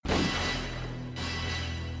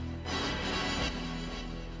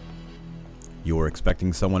You were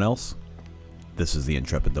expecting someone else? This is the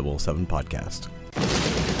Intrepid 007 podcast.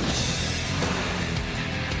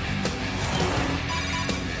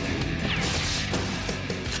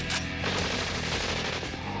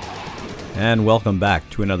 And welcome back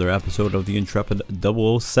to another episode of the Intrepid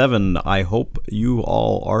 007. I hope you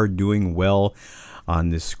all are doing well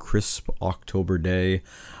on this crisp October day.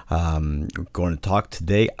 We're going to talk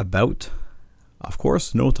today about, of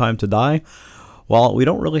course, No Time to Die. While we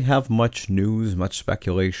don't really have much news, much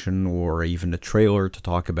speculation, or even a trailer to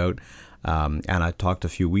talk about, and I talked a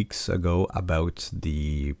few weeks ago about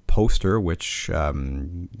the poster, which, for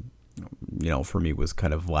me was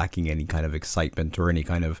kind of lacking any kind of excitement or any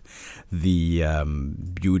kind of the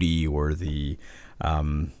beauty or the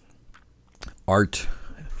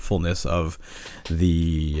artfulness of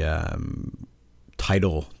the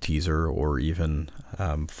title teaser or even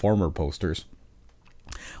former posters.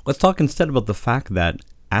 Let's talk instead about the fact that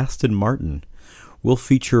Aston Martin will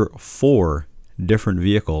feature 4 different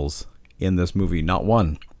vehicles in this movie. Not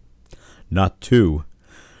 1, not 2,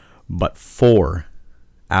 but 4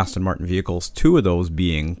 Aston Martin vehicles. 2 of those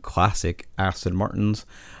being classic Aston Martins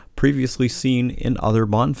previously seen in other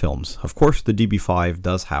Bond films. Of course, the DB5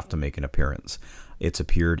 does have to make an appearance. It's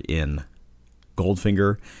appeared in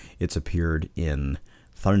Goldfinger. It's appeared in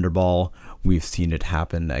Thunderball. We've seen it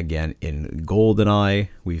happen again in GoldenEye.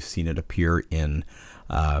 We've seen it appear in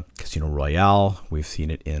Casino Royale. We've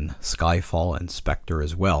seen it in Skyfall and Spectre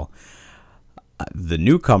as well. The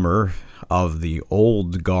newcomer of the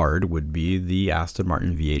old guard would be the Aston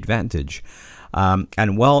Martin V8 Vantage.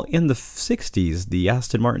 And while in the 60s, the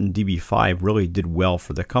Aston Martin DB5 really did well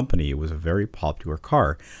for the company. It was a very popular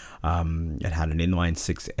car. It had an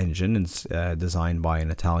inline-6 engine designed by an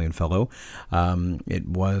Italian fellow. It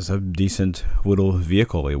was a decent little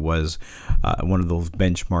vehicle. It was one of those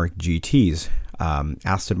benchmark GTs.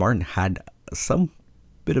 Aston Martin had some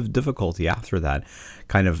bit of difficulty after that,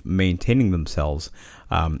 kind of maintaining themselves.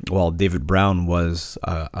 While David Brown was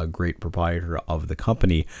a great proprietor of the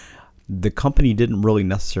company didn't really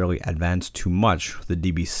necessarily advance too much. The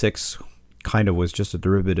DB6 kind of was just a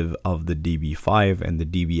derivative of the DB5, and the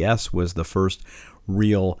DBS was the first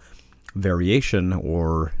real variation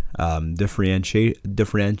or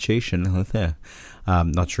differentiation.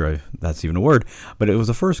 Not sure if that's even a word, but it was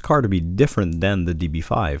the first car to be different than the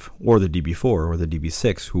DB5 or the DB4 or the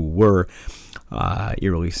DB6, who were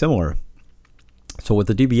eerily similar. So with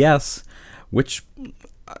the DBS, which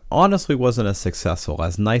honestly wasn't as successful,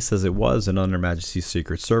 as nice as it was in Under Majesty's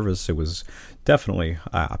Secret Service, it was definitely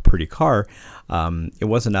a pretty car. It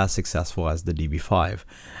wasn't as successful as the DB5.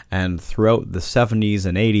 And throughout the 70s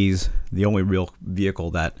and 80s, the only real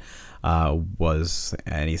vehicle that was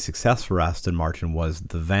any success for Aston Martin was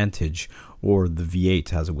the Vantage, or the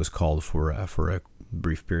V8 as it was called for a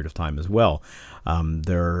brief period of time as well.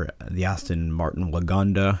 The Aston Martin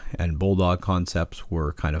Lagonda and Bulldog concepts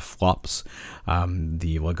were kind of flops,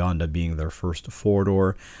 the Lagonda being their first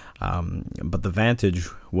 4-door, but the Vantage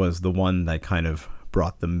was the one that kind of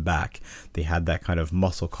brought them back. They had that kind of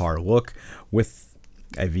muscle car look with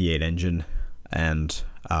a V8 engine, and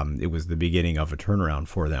it was the beginning of a turnaround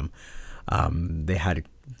for them. They had a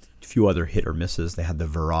few other hit or misses. They had the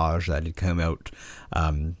Virage that had come out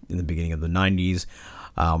in the beginning of the 90s,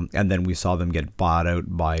 and then we saw them get bought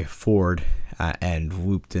out by Ford and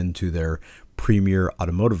looped into their Premier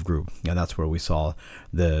Automotive Group, and that's where we saw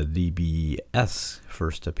the DBS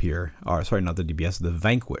first appear. Sorry, not the DBS, the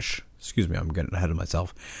Vanquish. Excuse me, I'm getting ahead of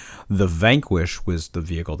myself. The Vanquish was the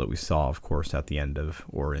vehicle that we saw, of course, at the end of,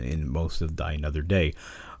 or in most of Die Another Day,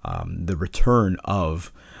 the return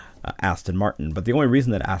of Aston Martin. But the only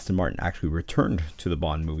reason that Aston Martin actually returned to the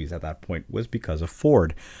Bond movies at that point was because of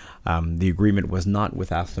Ford. The agreement was not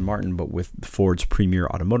with Aston Martin, but with Ford's Premier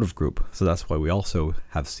Automotive Group. So that's why we also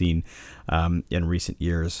have seen in recent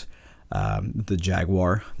years the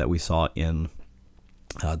Jaguar that we saw in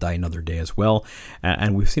Die Another Day as well.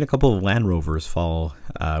 And we've seen a couple of Land Rovers follow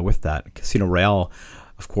with that. Casino Royale,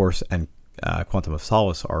 of course, and Quantum of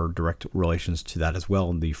Solace are direct relations to that as well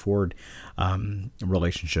in the Ford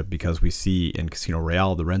relationship, because we see in Casino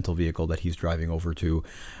Royale the rental vehicle that he's driving over to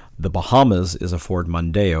the Bahamas is a Ford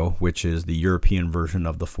Mondeo, which is the European version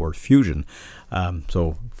of the Ford Fusion.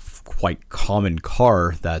 So quite common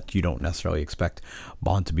car that you don't necessarily expect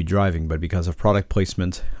Bond to be driving, but because of product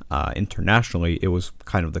placement internationally, it was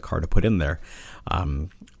kind of the car to put in there. Talking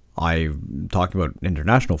about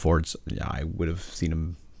international Fords, I would have seen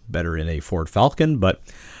him better in a Ford Falcon, but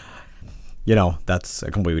that's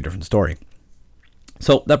a completely different story.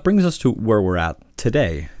 So that brings us to where we're at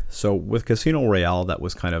today. So with Casino Royale, that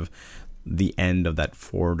was kind of the end of that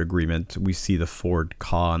Ford agreement. We see the Ford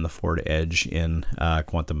Ka and the Ford Edge in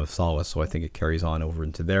Quantum of Solace, so I think it carries on over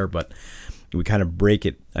into there. But we kind of break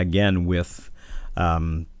it again with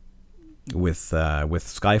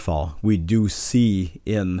Skyfall. We do see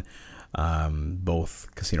in both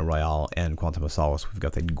Casino Royale and Quantum of Solace, we've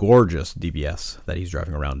got that gorgeous DBS that he's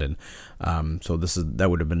driving around in. So that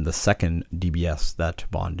would have been the second DBS that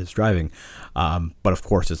Bond is driving. But of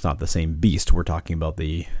course, it's not the same beast. We're talking about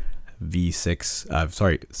the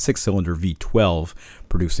six-cylinder V12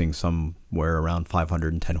 producing somewhere around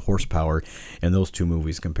 510 horsepower in those two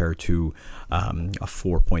movies compared to a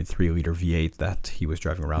 4.3-liter V8 that he was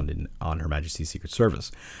driving around in on Her Majesty's Secret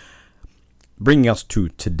Service. Bringing us to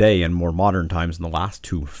today and more modern times, in the last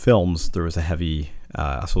two films, there was a heavy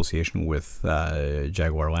association with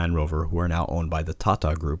Jaguar Land Rover, who are now owned by the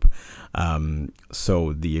Tata Group.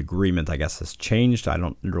 So the agreement, I guess, has changed. I'm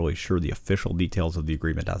not really sure the official details of the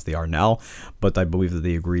agreement as they are now, but I believe that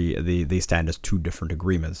they stand as two different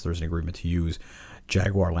agreements. There's an agreement to use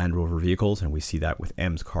Jaguar Land Rover vehicles, and we see that with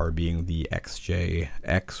M's car being the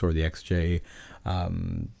XJX or the XJ.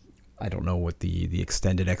 I don't know what the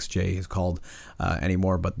extended XJ is called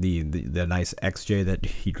anymore, but the nice XJ that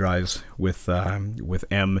he drives with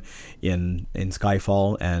M in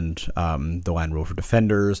Skyfall, and the Land Rover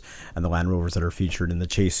Defenders and the Land Rovers that are featured in the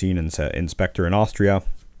chase scene in Inspector in Austria.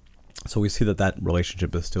 So we see that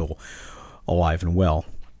relationship is still alive and well.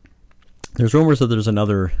 There's rumors that there's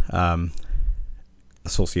another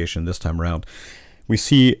association this time around. We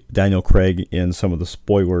see Daniel Craig in some of the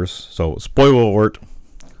spoilers. So spoiler alert.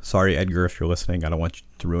 Sorry, Edgar, if you're listening. I don't want you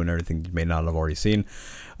to ruin everything you may not have already seen.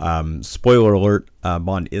 Spoiler alert,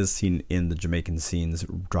 Bond is seen in the Jamaican scenes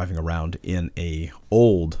driving around in a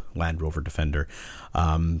old Land Rover Defender,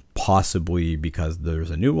 possibly because there's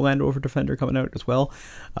a new Land Rover Defender coming out as well.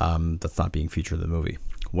 That's not being featured in the movie.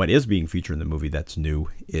 What is being featured in the movie that's new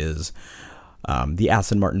is the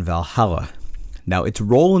Aston Martin Valhalla. Now, its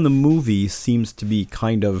role in the movie seems to be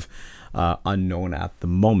kind of unknown at the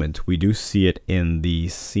moment. We do see it in the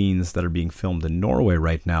scenes that are being filmed in Norway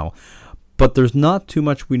right now, but there's not too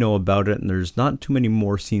much we know about it, and there's not too many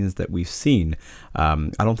more scenes that we've seen. I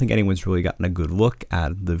don't think anyone's really gotten a good look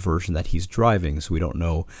at the version that he's driving, so we don't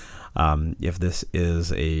know if this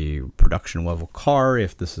is a production level car,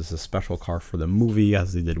 if this is a special car for the movie,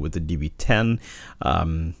 as they did with the DB10.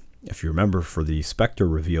 If you remember, for the Spectre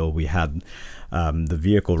reveal, we had the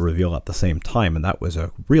vehicle reveal at the same time, and that was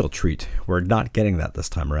a real treat. We're not getting that this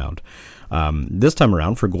time around. This time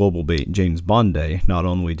around, for Global James Bond Day, not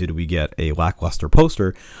only did we get a lackluster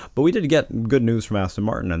poster, but we did get good news from Aston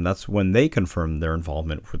Martin, and that's when they confirmed their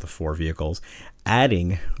involvement with the four vehicles,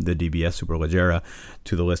 adding the DBS Superleggera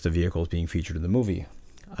to the list of vehicles being featured in the movie.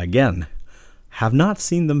 Again, have not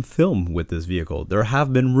seen them film with this vehicle. There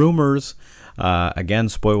have been rumors. Again,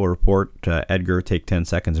 spoiler report. Edgar, take 10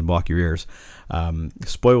 seconds and block your ears.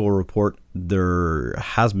 Spoiler report. There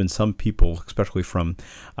has been some people, especially from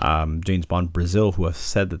James Bond Brazil, who have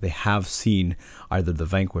said that they have seen either the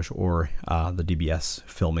Vanquish or the DBS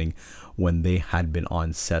filming when they had been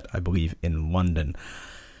on set, I believe, in London.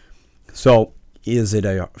 So, is it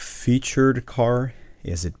a featured car?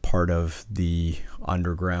 Is it part of the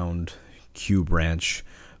underground Q branch,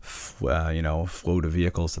 float of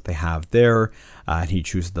vehicles that they have there? And he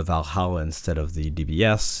chooses the Valhalla instead of the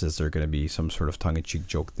DBS. Is there going to be some sort of tongue-in-cheek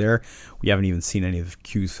joke there? We haven't even seen any of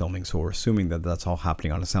Q's filming, so we're assuming that that's all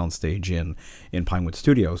happening on a soundstage in Pinewood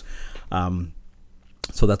Studios.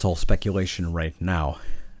 So that's all speculation right now.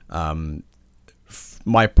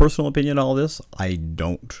 My personal opinion on all this, I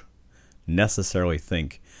don't necessarily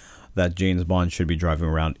think that James Bond should be driving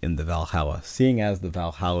around in the Valhalla, seeing as the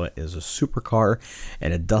Valhalla is a supercar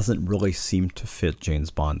and it doesn't really seem to fit James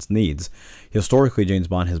Bond's needs. Historically, James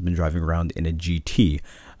Bond has been driving around in a GT.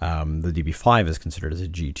 The DB5 is considered as a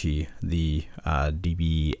GT. The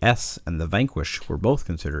DBS and the Vanquish were both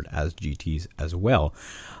considered as GTs as well.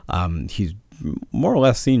 He's more or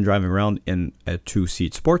less seen driving around in a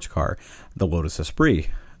two-seat sports car, the Lotus Esprit,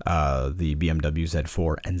 the BMW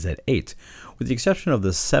Z4 and Z8. With the exception of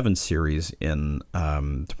the 7 Series in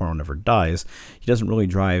Tomorrow Never Dies, he doesn't really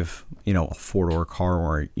drive, a four-door car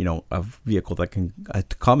or, a vehicle that can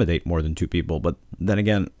accommodate more than two people. But then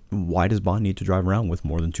again, why does Bond need to drive around with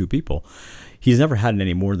more than two people? He's never had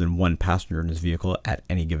any more than one passenger in his vehicle at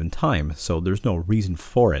any given time, so there's no reason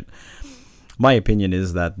for it. My opinion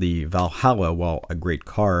is that the Valhalla, while a great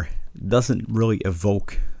car, doesn't really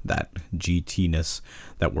evoke that GT-ness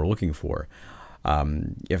that we're looking for.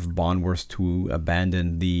 If Bond were to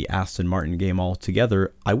abandon the Aston Martin game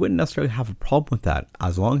altogether, I wouldn't necessarily have a problem with that,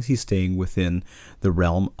 as long as he's staying within the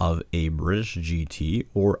realm of a British GT,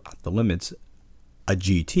 or at the limits, a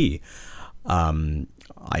GT.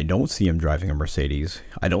 I don't see him driving a Mercedes.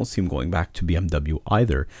 I don't see him going back to BMW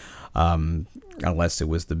either, unless it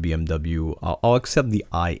was the BMW. I'll accept the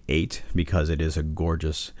i8 because it is a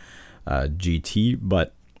gorgeous GT,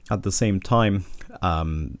 but at the same time,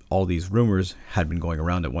 all these rumors had been going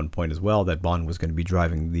around at one point as well that Bond was going to be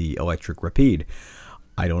driving the electric Rapide.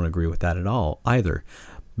 I don't agree with that at all either,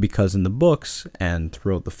 because in the books and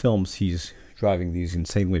throughout the films, he's driving these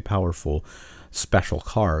insanely powerful special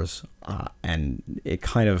cars, and it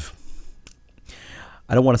kind of,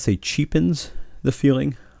 I don't want to say cheapens the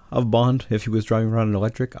feeling of Bond if he was driving around an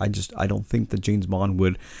electric. I don't think that James Bond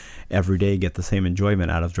would every day get the same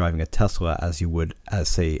enjoyment out of driving a Tesla as you would as,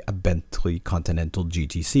 say, a Bentley Continental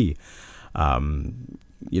GTC.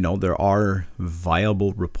 There are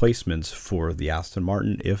viable replacements for the Aston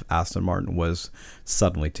Martin if Aston Martin was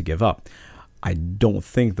suddenly to give up. I don't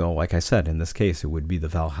think, though, like I said, in this case, it would be the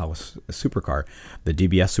Valhalla supercar. The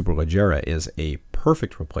DBS Superleggera is a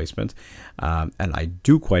perfect replacement, and I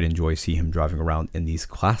do quite enjoy seeing him driving around in these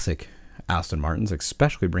classic Aston Martins,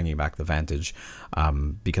 especially bringing back the Vantage,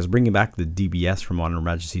 because bringing back the DBS from On Her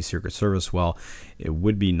Majesty's Secret Service, well, it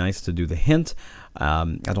would be nice to do the hint. I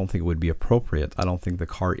don't think it would be appropriate. I don't think the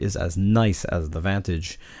car is as nice as the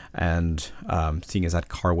Vantage, and seeing as that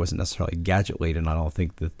car wasn't necessarily gadget-laden, I don't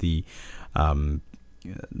think that the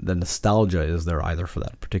nostalgia is there either for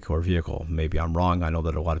that particular vehicle. Maybe I'm wrong. I know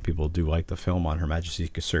that a lot of people do like the film On Her Majesty's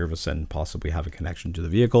Service and possibly have a connection to the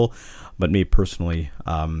vehicle, but me personally,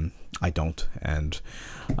 I don't, and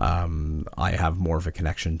I have more of a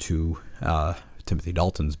connection to Timothy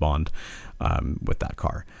Dalton's Bond with that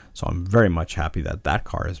car. So I'm very much happy that that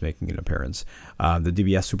car is making an appearance. The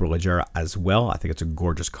DBS Superleggera as well. I think it's a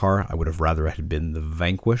gorgeous car. I would have rather it had been the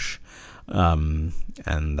Vanquish. And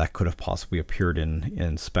that could have possibly appeared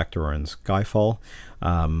in Spectre or in Skyfall.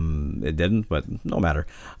 It didn't, but no matter.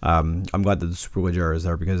 I'm glad that the Superleggera is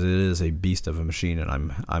there because it is a beast of a machine,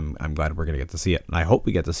 and I'm glad we're going to get to see it. And I hope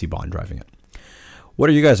we get to see Bond driving it. What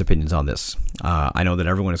are you guys' opinions on this? I know that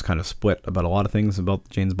everyone is kind of split about a lot of things about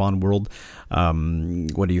the James Bond world.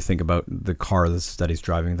 What do you think about the cars that he's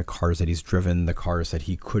driving, the cars that he's driven, the cars that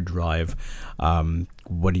he could drive?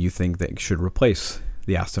 What do you think that should replace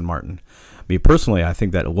the Aston Martin? Me personally, I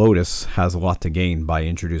think that Lotus has a lot to gain by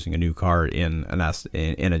introducing a new car in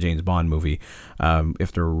a James Bond movie.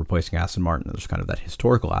 If they're replacing Aston Martin, there's kind of that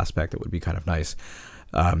historical aspect that would be kind of nice.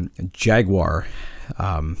 Jaguar,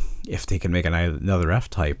 if they can make another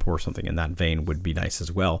F-Type or something in that vein, would be nice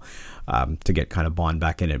as well, to get kind of Bond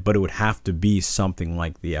back in it. But it would have to be something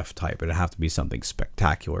like the F-Type. It would have to be something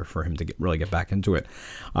spectacular for him to really get back into it.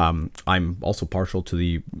 I'm also partial to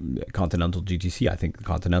the Continental GTC. I think the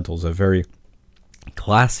Continental is a very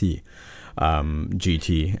classy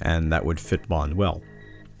GT, and that would fit Bond well.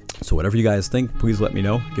 So whatever you guys think, please let me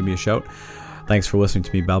know. Give me a shout. Thanks for listening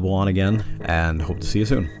to me babble on again, and hope to see you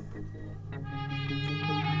soon.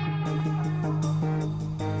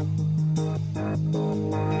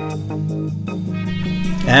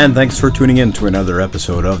 And thanks for tuning in to another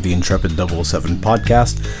episode of the Intrepid 007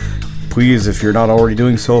 podcast. Please, if you're not already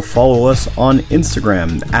doing so, follow us on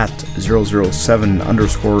Instagram at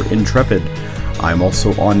 007_Intrepid. I'm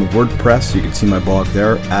also on WordPress. You can see my blog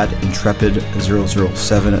there at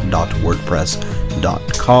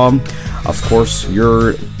intrepid007.wordpress.com. Of course,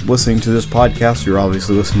 you're listening to this podcast. You're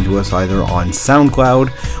obviously listening to us either on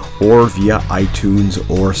SoundCloud or via iTunes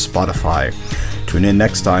or Spotify. Tune in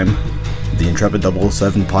next time. The Intrepid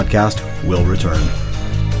 007 podcast will return.